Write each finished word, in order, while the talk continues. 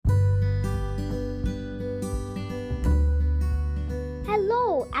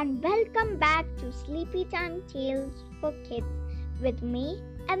Hello and welcome back to Sleepy Time Tales for Kids with me,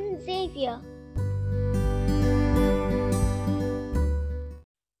 M. Xavier.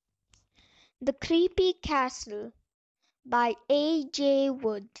 The Creepy Castle by A. J.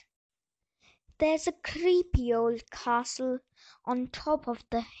 Wood. There's a creepy old castle on top of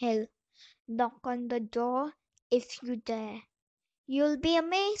the hill. Knock on the door if you dare. You'll be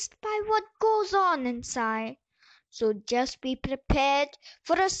amazed by what goes on inside. So just be prepared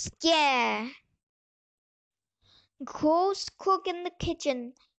for a scare. Ghosts cook in the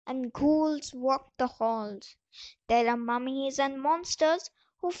kitchen and ghouls walk the halls. There are mummies and monsters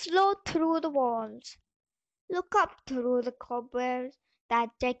who float through the walls. Look up through the cobwebs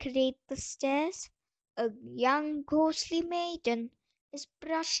that decorate the stairs. A young ghostly maiden is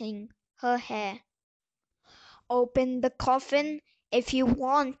brushing her hair. Open the coffin if you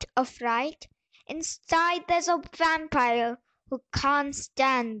want a fright. Inside there's a vampire who can't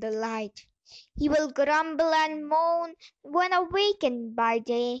stand the light. He will grumble and moan when awakened by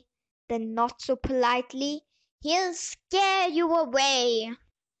day. Then not so politely, he'll scare you away.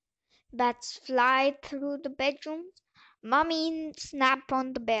 Bats fly through the bedrooms. Mummies snap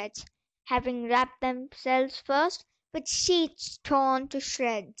on the beds, having wrapped themselves first with sheets torn to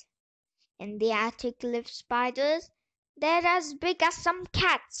shreds. In the attic live spiders. They're as big as some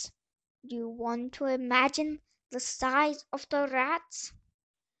cats. Do you want to imagine the size of the rats?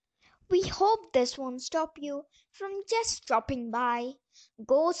 We hope this won't stop you from just dropping by.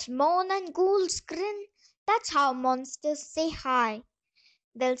 Ghosts moan and ghouls grin. That's how monsters say hi.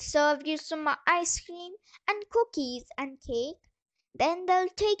 They'll serve you some ice cream and cookies and cake. Then they'll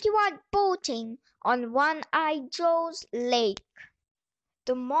take you out boating on One-Eyed Joe's lake.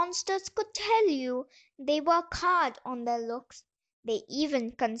 The monsters could tell you they work hard on their looks. They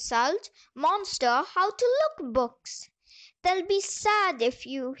even consult Monster How to Look books. They'll be sad if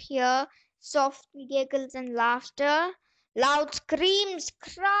you hear soft giggles and laughter. Loud screams,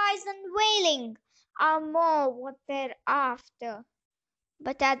 cries, and wailing are more what they're after.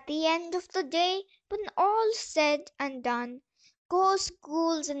 But at the end of the day, when all's said and done, ghosts,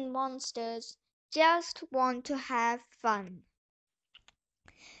 ghouls, and monsters just want to have fun.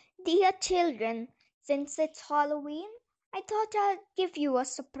 Dear children, since it's Halloween, I thought I'd give you a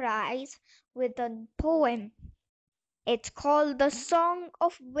surprise with a poem. It's called The Song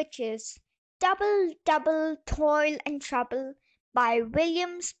of Witches. Double, double, toil and trouble by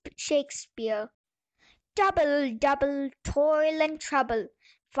William Shakespeare. Double, double, toil and trouble,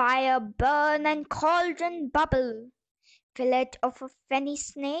 fire burn and cauldron bubble. Fillet of a fenny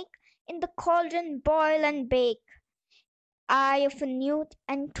snake, in the cauldron boil and bake. Eye of a newt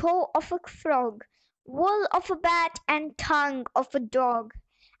and toe of a frog, wool of a bat and tongue of a dog,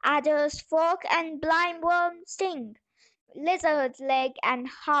 adder's fork and blindworm's sting, lizard's leg and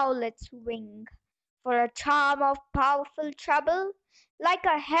howlet's wing, for a charm of powerful trouble, like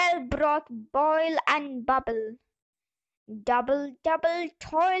a hell-brought boil and bubble. Double, double,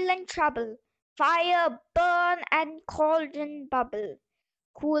 toil and trouble, fire burn and cauldron bubble.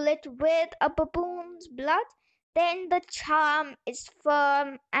 Cool it with a baboon's blood, then the charm is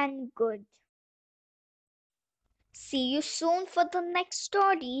firm and good. See you soon for the next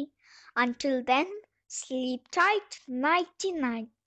story. Until then, sleep tight, nighty night.